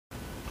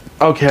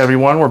Okay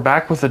everyone, we're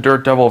back with the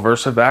Dirt Devil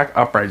VersaVac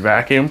upright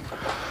vacuum.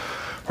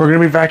 We're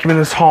going to be vacuuming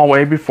this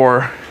hallway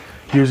before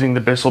using the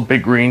Bissell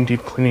Big Green deep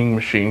cleaning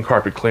machine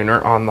carpet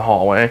cleaner on the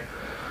hallway.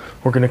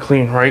 We're going to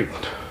clean right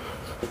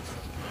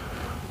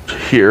to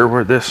here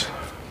where this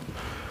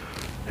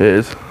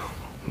is.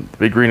 The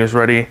Big Green is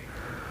ready.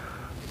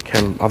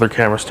 Other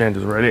camera stand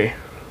is ready.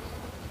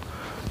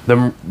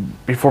 Then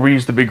before we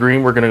use the Big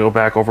Green, we're going to go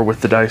back over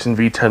with the Dyson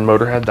V10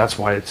 motor head. That's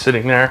why it's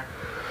sitting there.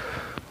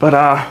 But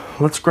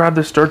let's grab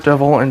this Dirt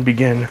Devil and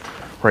begin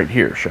right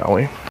here, shall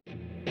we?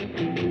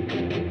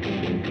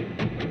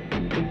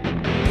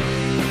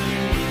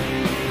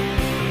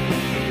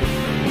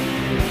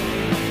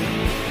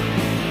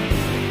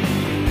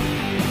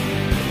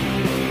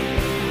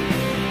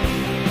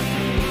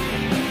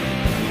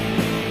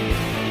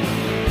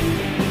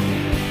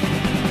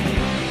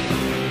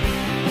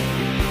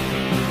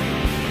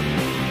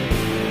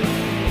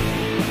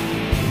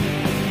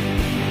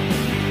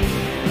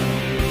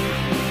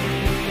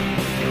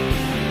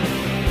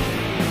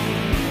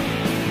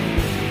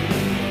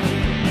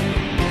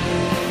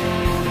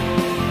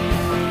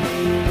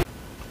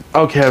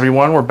 Okay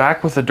everyone, we're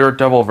back with the Dirt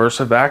Devil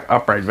VersaVac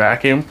upright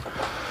vacuum.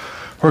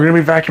 We're going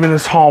to be vacuuming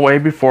this hallway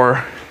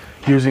before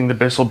using the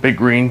Bissell Big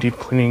Green deep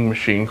cleaning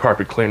machine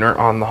carpet cleaner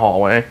on the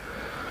hallway.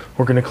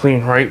 We're going to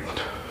clean right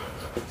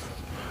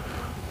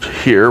to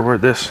here where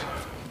this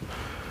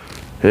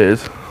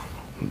is.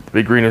 The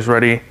Big Green is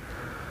ready.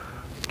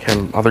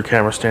 Other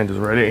camera stand is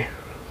ready.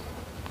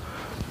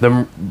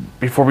 Then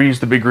before we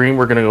use the Big Green,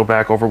 we're going to go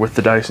back over with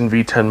the Dyson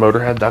V10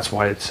 motor head. That's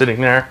why it's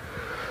sitting there.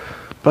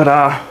 But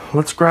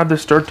let's grab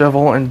this Dirt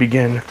Devil and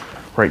begin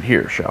right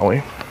here, shall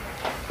we?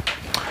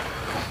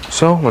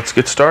 So let's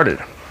get started.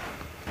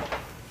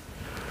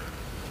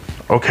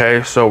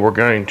 Okay, so we're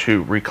going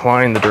to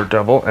recline the Dirt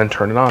Devil and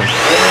turn it on.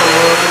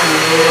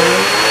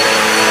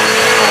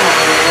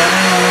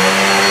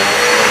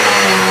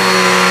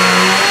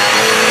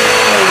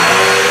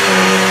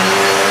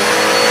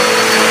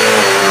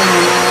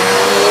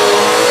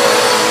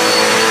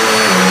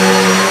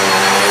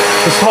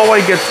 This hallway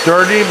gets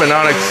dirty, but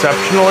not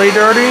exceptionally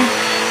dirty.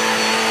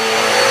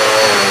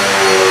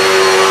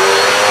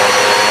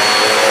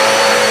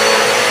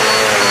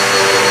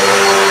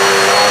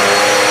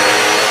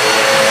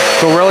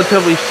 So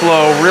relatively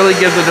slow, really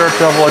gives the Dirt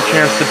Devil a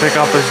chance to pick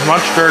up as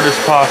much dirt as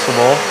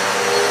possible.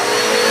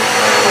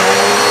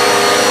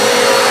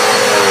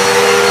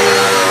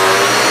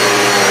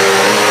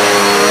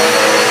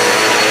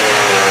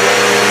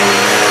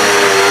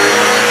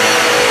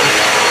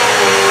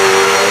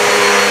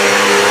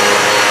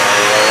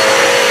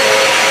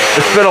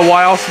 It's been a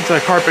while since I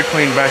carpet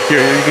cleaned back here.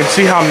 You can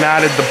see how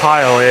matted the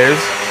pile is.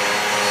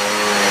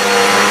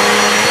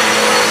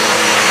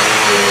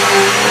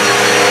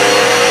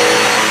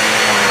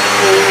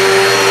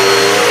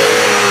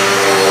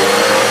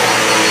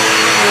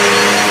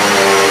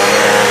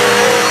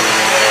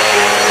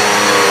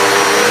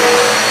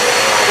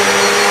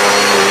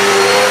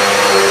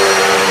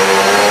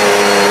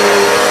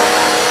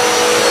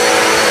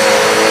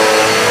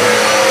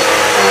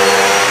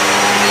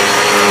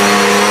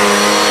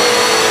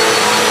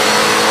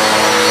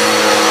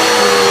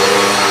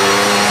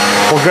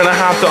 We're gonna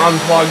have to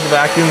unplug the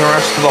vacuum the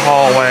rest of the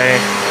hallway.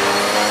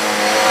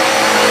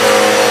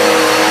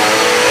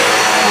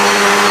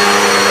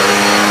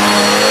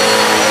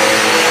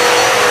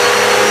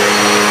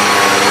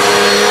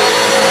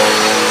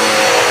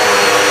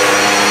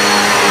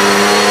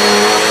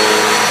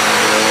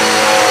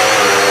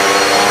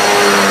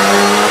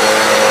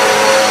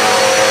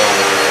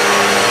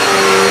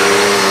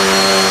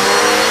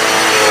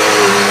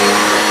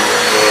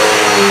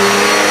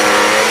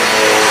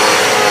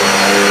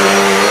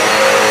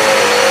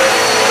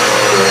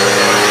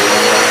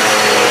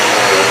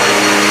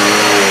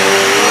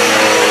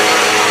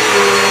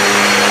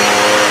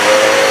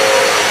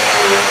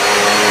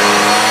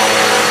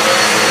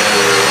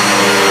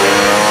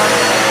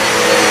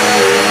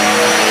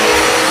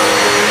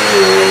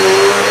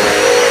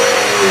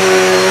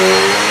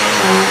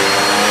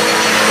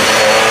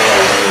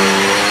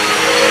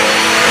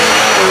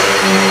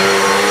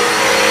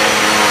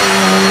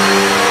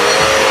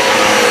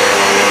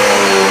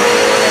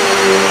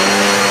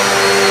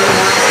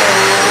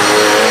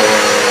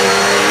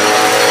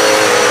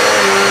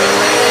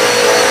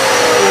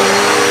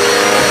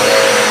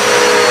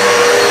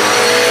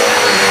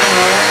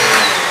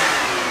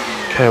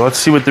 Okay, let's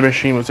see what the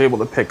machine was able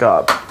to pick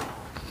up.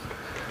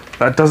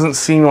 That doesn't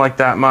seem like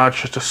that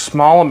much, just a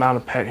small amount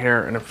of pet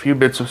hair and a few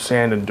bits of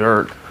sand and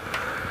dirt.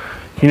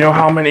 You know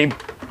how many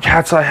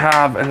cats I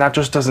have, and that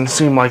just doesn't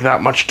seem like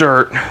that much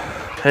dirt.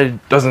 It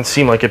doesn't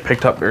seem like it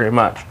picked up very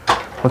much.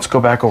 Let's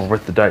go back over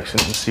with the Dyson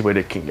and see what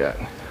it can get.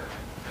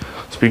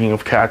 Speaking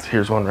of cats,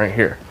 here's one right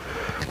here.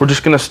 We're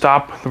just gonna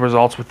stop the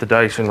results with the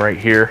Dyson right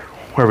here,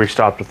 where we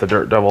stopped with the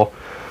Dirt Devil.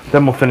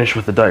 Then we'll finish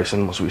with the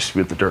Dyson once we see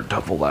what the Dirt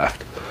Devil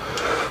left.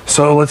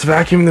 So let's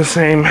vacuum the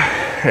same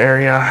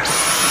area and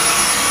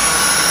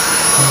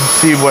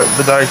see what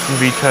the Dyson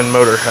V10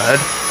 motor had.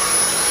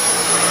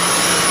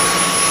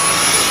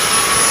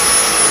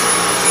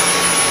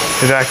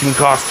 The vacuum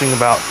costing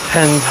about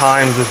 10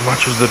 times as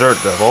much as the Dirt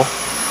Devil.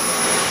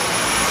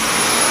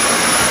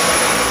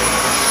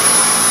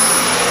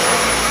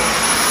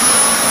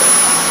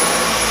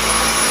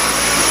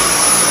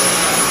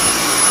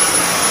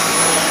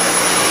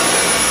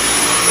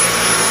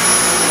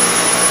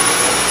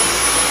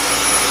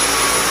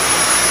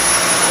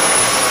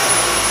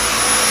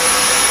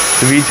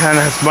 The V10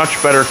 has much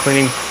better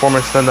cleaning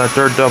performance than that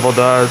Dirt Devil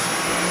does.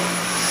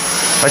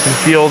 I can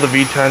feel the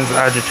V10's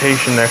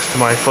agitation next to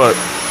my foot.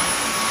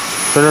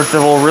 The Dirt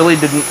Devil really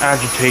didn't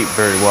agitate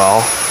very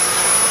well,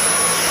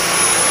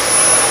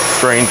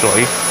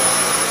 strangely.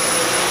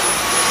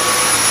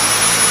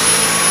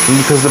 And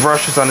because the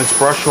brushes on its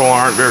brush roll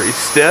aren't very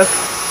stiff,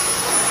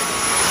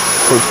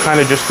 so it's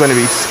kind of just going to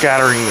be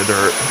scattering the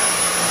dirt.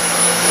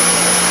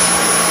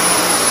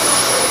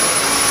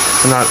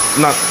 Not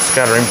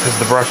scattering because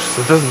the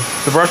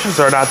brushes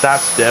are not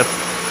that stiff,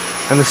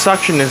 and the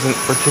suction isn't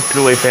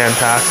particularly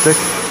fantastic,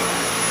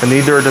 and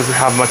neither does it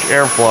have much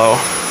airflow.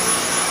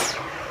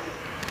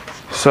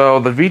 So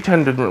the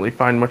V10 didn't really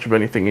find much of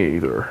anything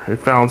either. It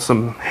found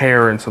some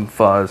hair and some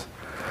fuzz,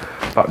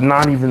 but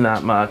not even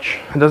that much.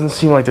 It doesn't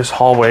seem like this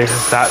hallway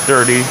is that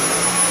dirty.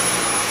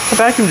 I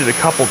vacuumed it a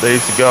couple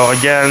days ago.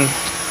 Again,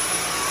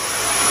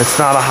 it's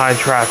not a high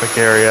traffic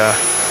area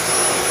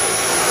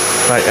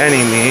by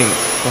any means.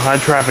 The high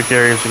traffic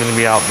areas are going to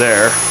be out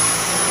there.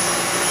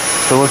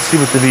 So let's see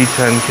what the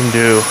V10 can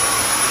do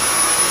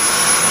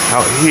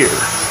out here.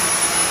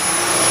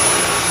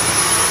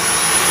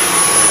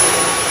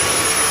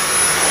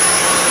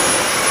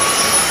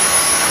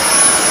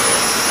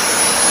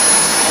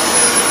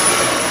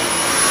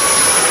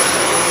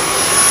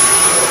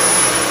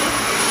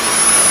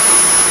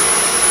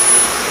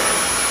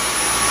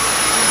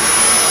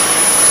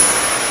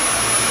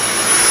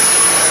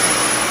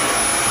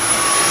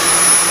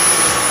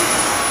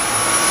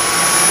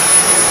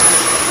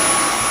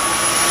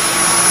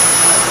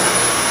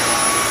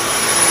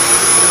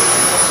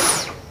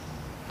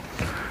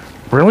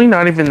 Really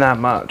not even that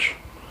much.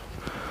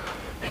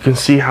 You can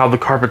see how the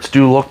carpets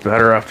do look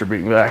better after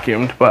being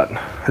vacuumed, but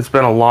it's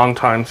been a long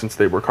time since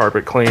they were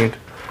carpet cleaned.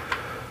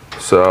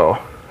 So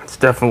it's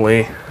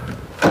definitely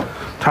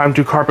time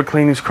to carpet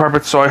clean these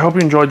carpets. So I hope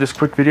you enjoyed this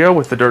quick video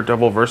with the Dirt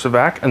Devil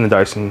VersaVac and the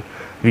Dyson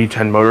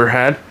V10 motor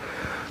head.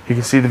 You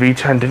can see the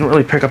V10 didn't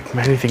really pick up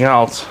anything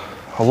else.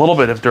 A little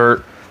bit of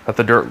dirt that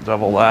the Dirt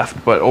Devil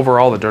left, but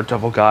overall the Dirt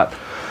Devil got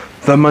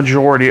the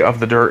majority of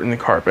the dirt in the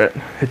carpet.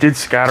 It did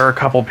scatter a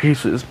couple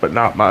pieces, but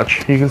not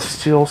much. You can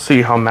still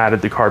see how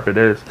matted the carpet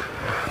is.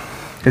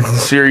 It's in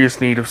serious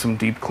need of some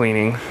deep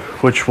cleaning,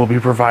 which will be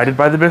provided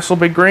by the Bissell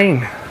Big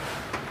Green.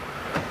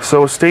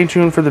 So stay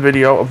tuned for the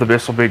video of the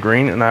Bissell Big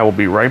Green, and I will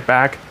be right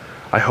back.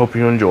 I hope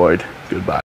you enjoyed. Goodbye.